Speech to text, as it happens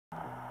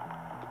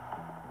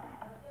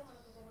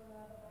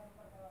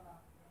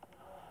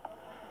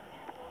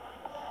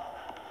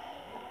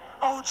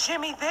Oh,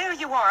 Jimmy, there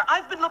you are.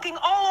 I've been looking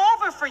all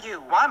over for you.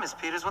 Why, Miss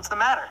Peters? What's the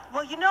matter?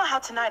 Well, you know how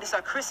tonight is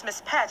our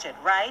Christmas pageant,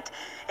 right?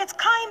 It's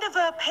kind of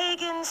a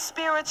pagan,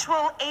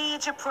 spiritual,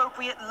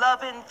 age-appropriate,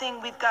 loving thing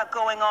we've got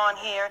going on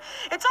here.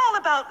 It's all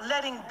about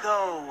letting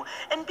go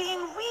and being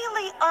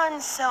really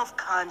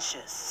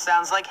unself-conscious.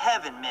 Sounds like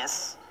heaven,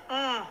 miss.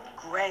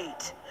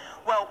 Great.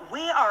 Well,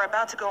 we are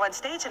about to go on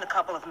stage in a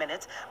couple of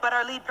minutes, but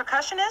our lead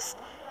percussionist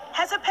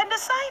has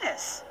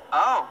appendicitis.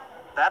 Oh,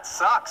 that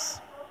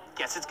sucks.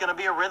 Guess it's gonna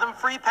be a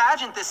rhythm-free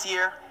pageant this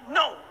year.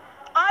 No,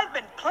 I've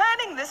been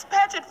planning this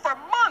pageant for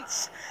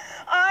months.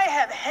 I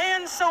have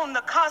hand-sewn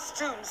the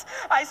costumes.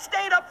 I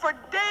stayed up for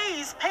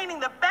days painting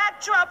the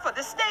backdrop for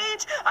the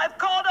stage. I've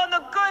called on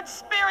the good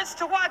spirits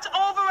to watch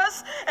over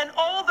us, and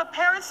all the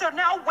parents are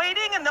now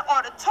waiting in the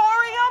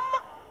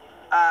auditorium.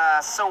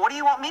 So what do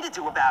you want me to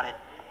do about it?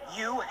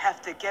 You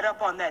have to get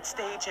up on that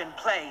stage and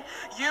play.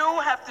 You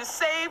have to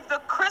save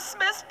the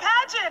Christmas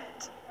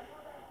pageant.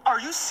 Are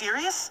you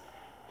serious?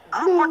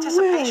 Group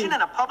participation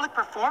in a public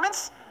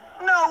performance?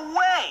 No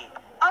way!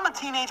 I'm a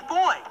teenage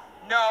boy.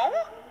 No?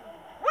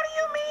 What do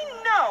you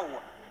mean,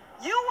 no?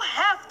 You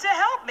have to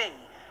help me,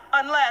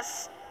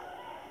 unless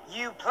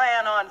you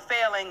plan on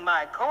failing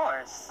my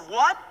course.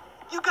 What?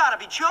 You gotta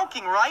be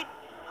joking, right?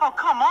 Oh,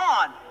 come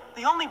on.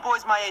 The only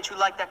boys my age who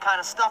like that kind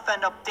of stuff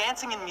end up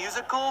dancing in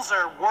musicals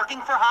or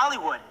working for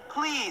Hollywood.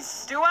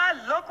 Please. Do I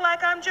look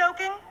like I'm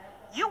joking?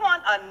 You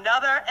want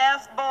another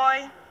F,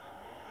 boy?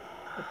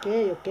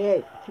 Okay.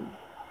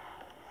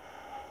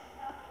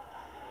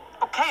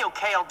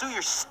 Okay, I'll do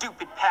your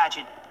stupid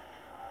pageant.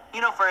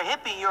 You know, for a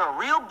hippie, you're a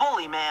real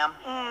bully, ma'am.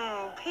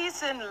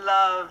 Peace and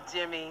love,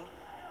 Jimmy.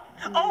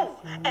 Oh,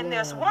 and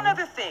there's one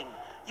other thing.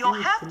 You'll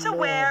have to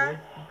wear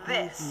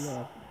this.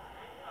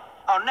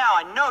 Oh, now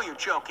I know you're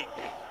joking.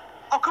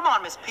 Oh, come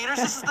on, Miss Peters.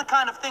 This is the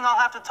kind of thing I'll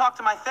have to talk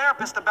to my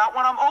therapist about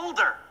when I'm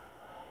older.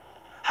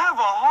 Have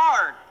a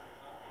heart.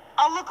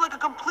 I'll look like a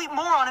complete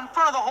moron in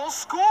front of the whole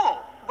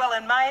school. Well,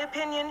 in my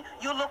opinion,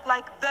 you look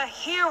like the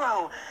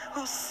hero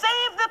who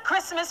saved the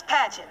Christmas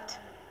pageant.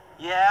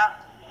 Yeah?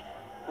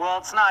 Well,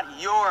 it's not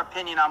your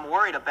opinion I'm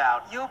worried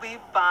about. You'll be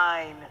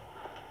fine.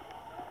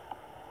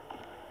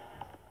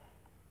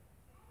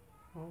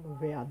 Vamos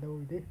ver a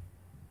doida.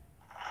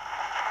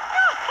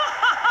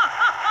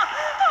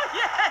 Oh,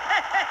 yes!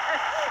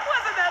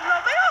 Wasn't that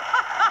lovely?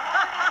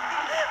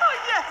 Oh,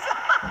 yes!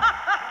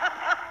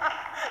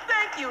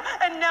 Thank you.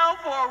 And now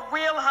for a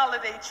real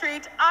holiday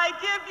treat, I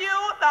give you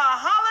the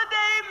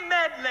holiday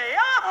medley.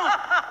 Yes!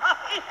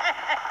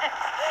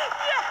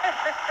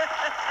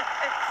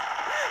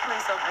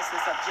 Please don't mess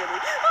this up, Jimmy.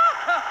 Yes!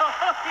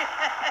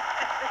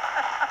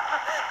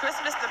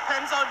 Christmas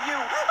depends on you.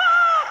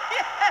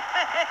 Yes!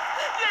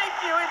 Thank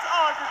you. It's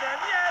on to them.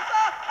 Yes!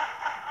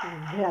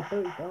 Vê a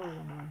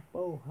doidona, mano.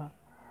 Porra.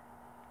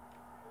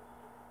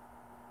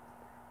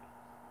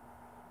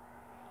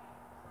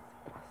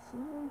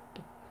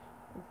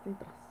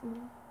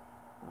 Concentração.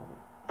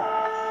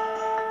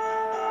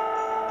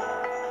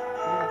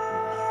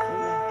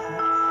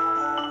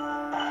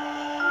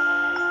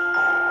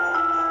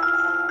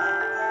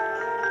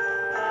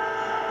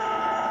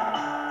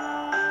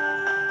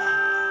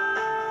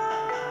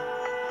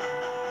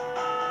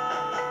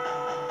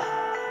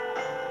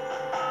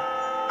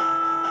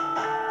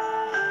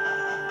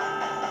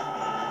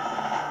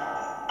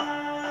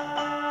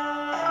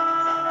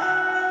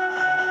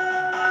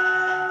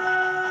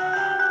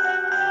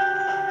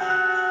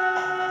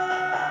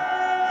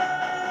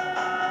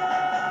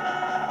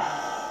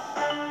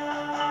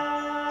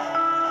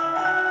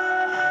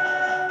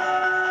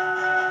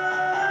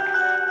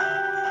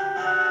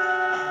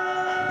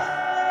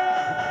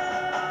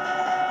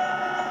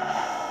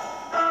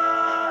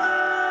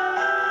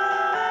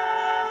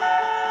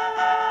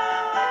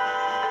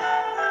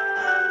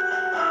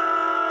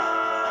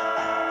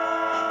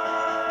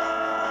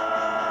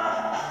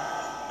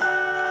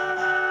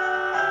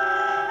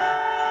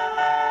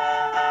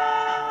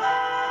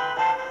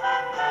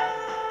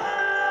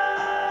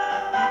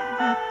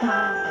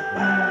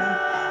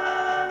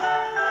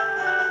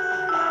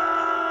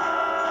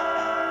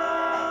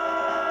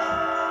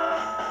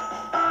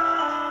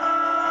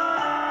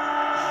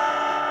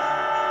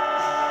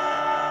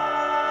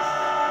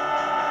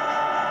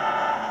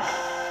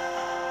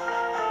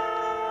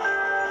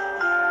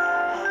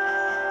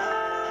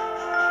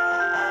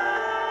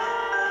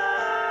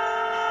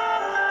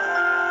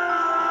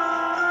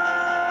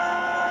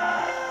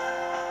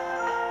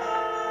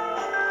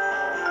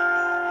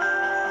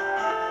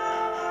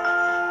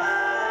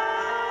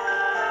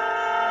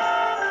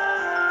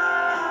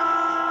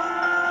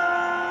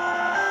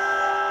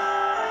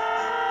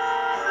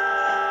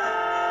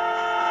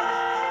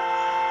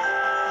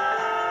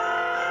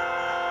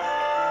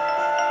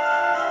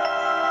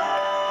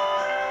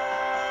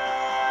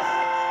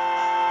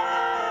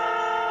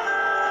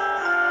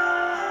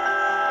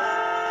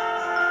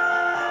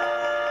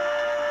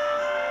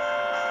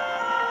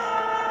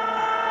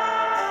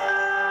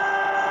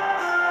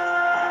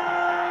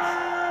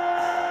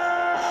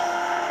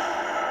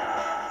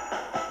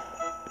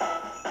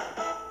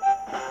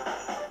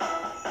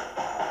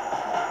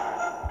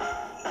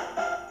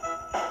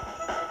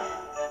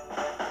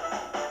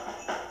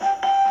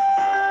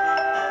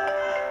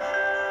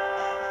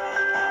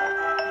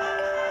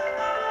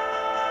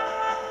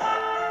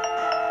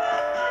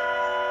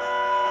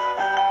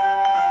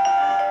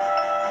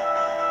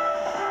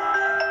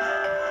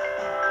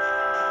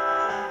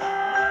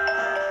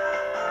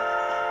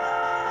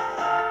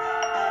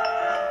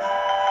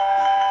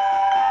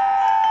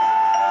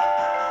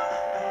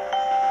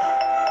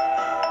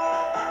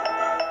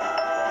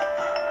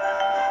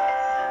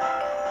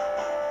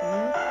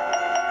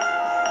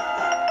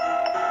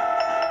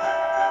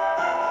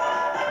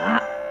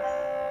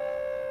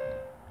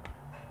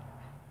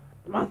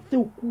 Mas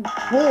seu cu,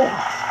 porra!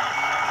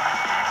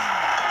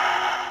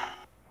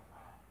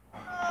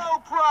 No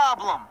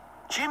problem.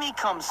 Jimmy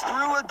comes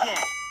through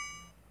again.